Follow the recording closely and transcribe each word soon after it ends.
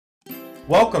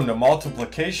Welcome to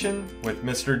Multiplication with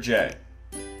Mr. J.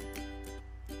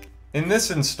 In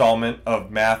this installment of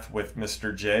Math with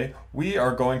Mr. J, we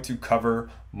are going to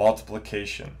cover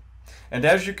multiplication. And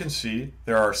as you can see,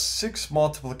 there are 6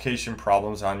 multiplication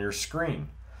problems on your screen.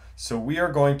 So we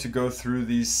are going to go through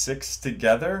these 6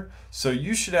 together, so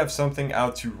you should have something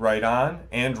out to write on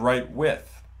and write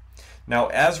with. Now,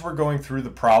 as we're going through the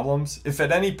problems, if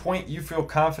at any point you feel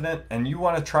confident and you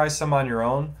want to try some on your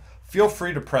own, feel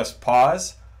free to press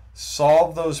pause,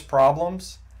 solve those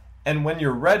problems, and when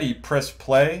you're ready, press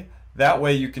play. That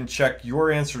way you can check your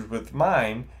answers with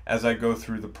mine as I go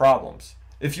through the problems.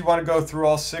 If you want to go through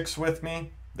all 6 with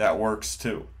me, that works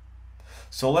too.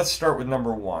 So let's start with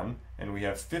number 1, and we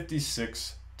have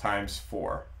 56 times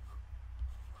 4.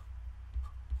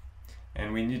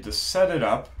 And we need to set it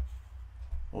up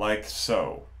like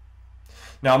so.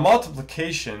 Now,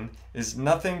 multiplication is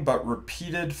nothing but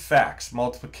repeated facts,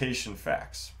 multiplication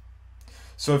facts.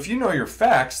 So if you know your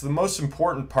facts, the most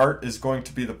important part is going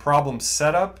to be the problem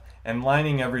setup and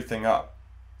lining everything up.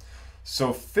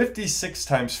 So 56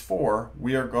 times 4,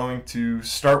 we are going to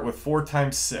start with 4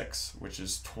 times 6, which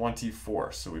is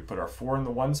 24. So we put our 4 in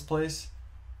the ones place,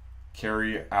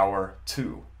 carry our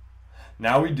 2.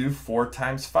 Now we do 4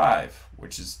 times 5,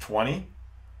 which is 20,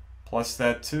 plus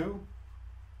that 2,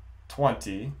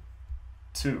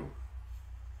 22.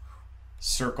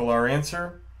 Circle our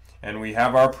answer, and we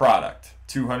have our product,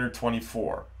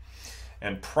 224.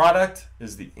 And product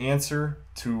is the answer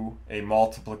to a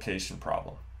multiplication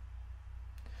problem.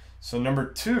 So number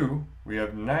 2, we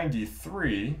have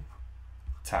 93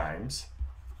 times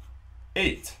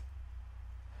 8.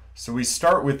 So we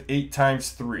start with 8 times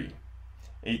 3.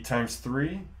 8 times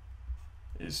 3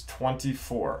 is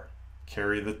 24.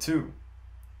 Carry the 2.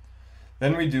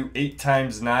 Then we do 8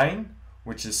 times 9,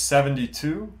 which is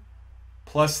 72,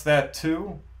 plus that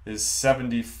 2 is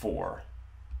 74.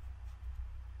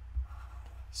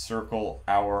 Circle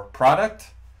our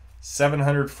product,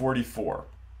 744.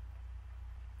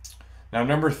 Now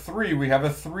number 3, we have a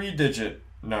 3-digit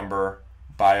number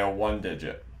by a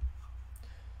 1-digit.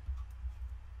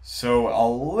 So a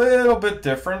little bit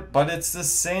different, but it's the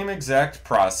same exact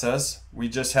process. We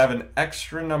just have an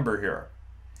extra number here.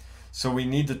 So we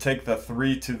need to take the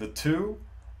 3 to the 2,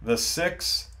 the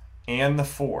 6, and the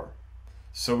 4.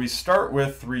 So we start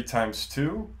with 3 times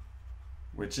 2,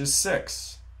 which is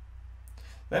 6.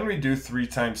 Then we do 3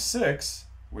 times 6,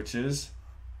 which is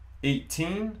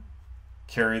 18,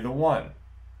 carry the 1.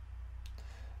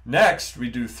 Next, we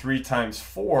do 3 times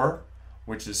 4,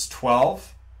 which is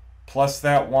 12, plus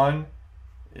that 1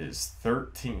 is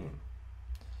 13.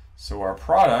 So our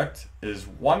product is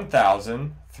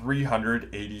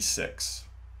 1,386.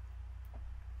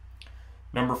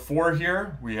 Number 4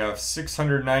 here, we have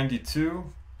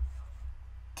 692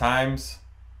 times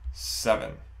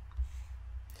 7.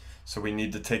 So we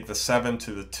need to take the 7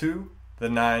 to the 2, the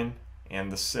 9,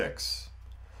 and the 6.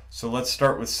 So let's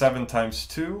start with 7 times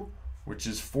 2, which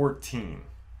is 14.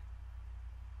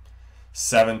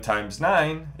 7 times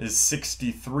 9 is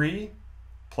 63,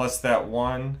 plus that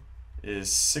 1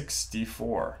 is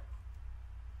 64.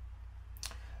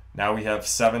 Now we have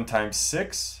 7 times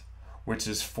 6, which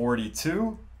is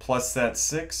 42, plus that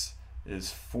 6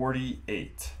 is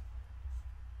 48.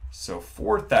 So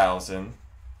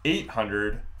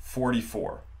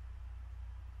 4,844.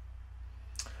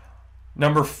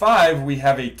 Number 5, we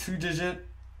have a 2-digit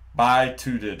by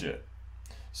 2-digit.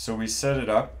 So we set it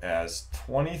up as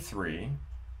 23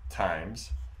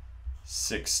 times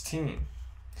 16.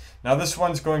 Now this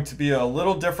one's going to be a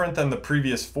little different than the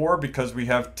previous 4 because we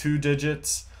have 2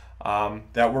 digits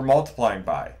that we're multiplying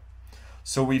by.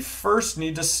 So we first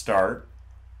need to start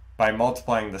by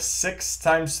multiplying the 6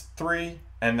 times 3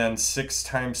 and then 6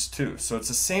 times 2. So it's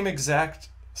the same exact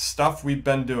stuff we've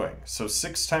been doing. So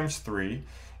 6 times 3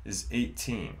 is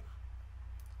 18.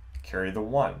 Carry the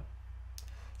 1.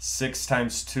 6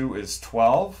 times 2 is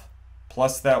 12,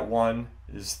 plus that 1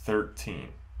 is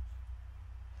 13.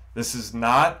 This is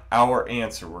not our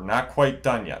answer. We're not quite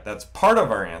done yet. That's part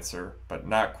of our answer, but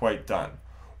not quite done.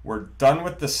 We're done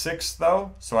with the 6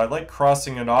 though, so I like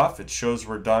crossing it off. It shows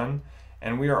we're done.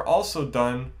 And we are also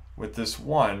done with this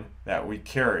 1 that we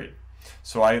carried.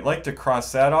 So I like to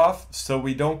cross that off so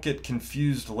we don't get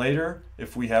confused later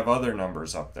if we have other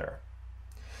numbers up there.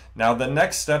 Now the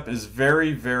next step is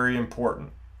very, very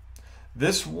important.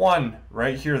 This 1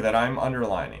 right here that I'm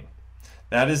underlining,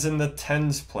 that is in the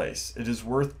tens place. It is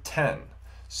worth 10.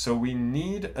 So we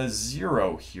need a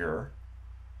 0 here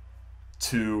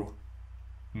to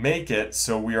make it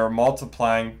so we are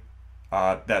multiplying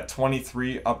that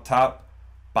 23 up top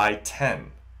by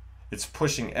 10. It's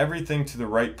pushing everything to the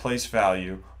right place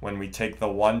value when we take the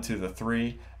 1 to the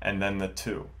 3 and then the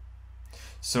 2.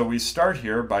 So we start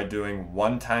here by doing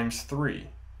 1 times 3,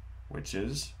 which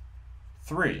is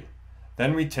 3.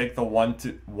 Then we take the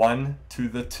 1 to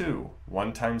the 2.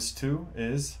 1 times 2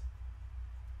 is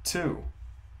 2.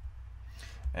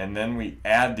 And then we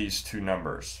add these two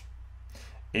numbers.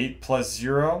 8 plus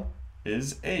 0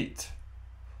 is 8.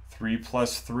 3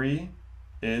 plus 3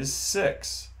 is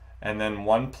 6. And then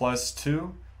 1 plus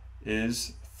 2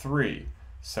 is 3.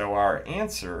 So our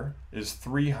answer is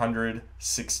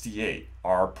 368,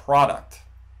 our product.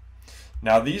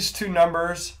 Now these two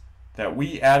numbers that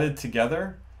we added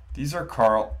together, these are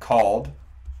called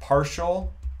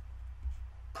partial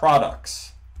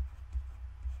products.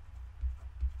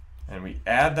 And we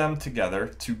add them together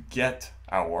to get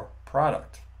our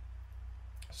product.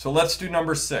 So let's do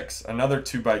number 6, another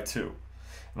 2 by 2.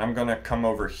 And I'm going to come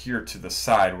over here to the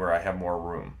side where I have more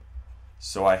room.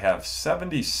 So I have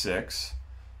 76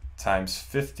 times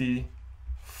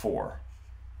 54.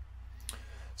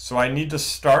 So I need to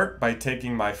start by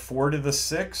taking my 4 to the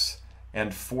 6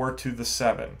 and 4 to the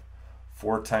 7.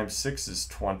 4 times 6 is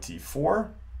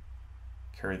 24.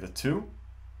 Carry the 2.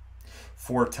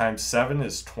 4 times 7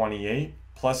 is 28.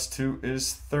 Plus 2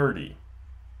 is 30.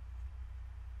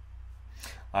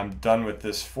 I'm done with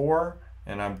this 4,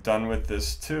 and I'm done with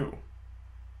this 2.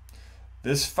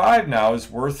 This 5 now is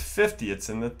worth 50. It's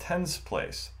in the tens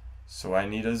place. So I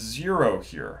need a 0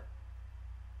 here.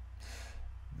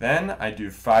 Then I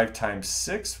do 5 times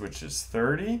 6, which is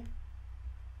 30.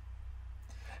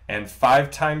 And 5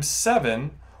 times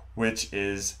 7, which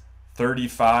is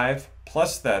 35,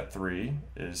 plus that 3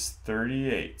 is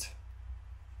 38.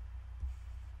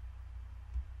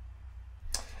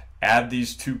 Add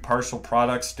these two partial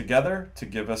products together to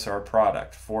give us our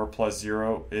product. 4 plus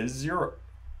 0 is 0.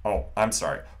 Oh, I'm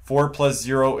sorry. 4 plus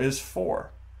 0 is 4.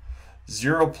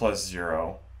 0 plus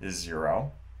 0 is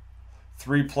 0.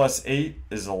 3 plus 8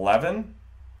 is 11.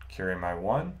 Carry my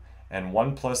 1. And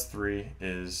 1 plus 3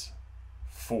 is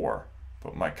 4.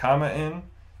 Put my comma in,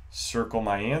 circle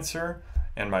my answer,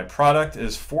 and my product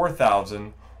is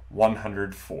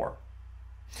 4,104.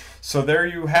 So there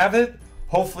you have it.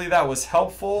 Hopefully that was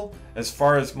helpful as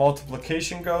far as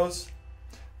multiplication goes.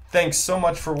 Thanks so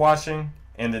much for watching,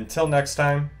 and until next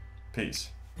time, peace.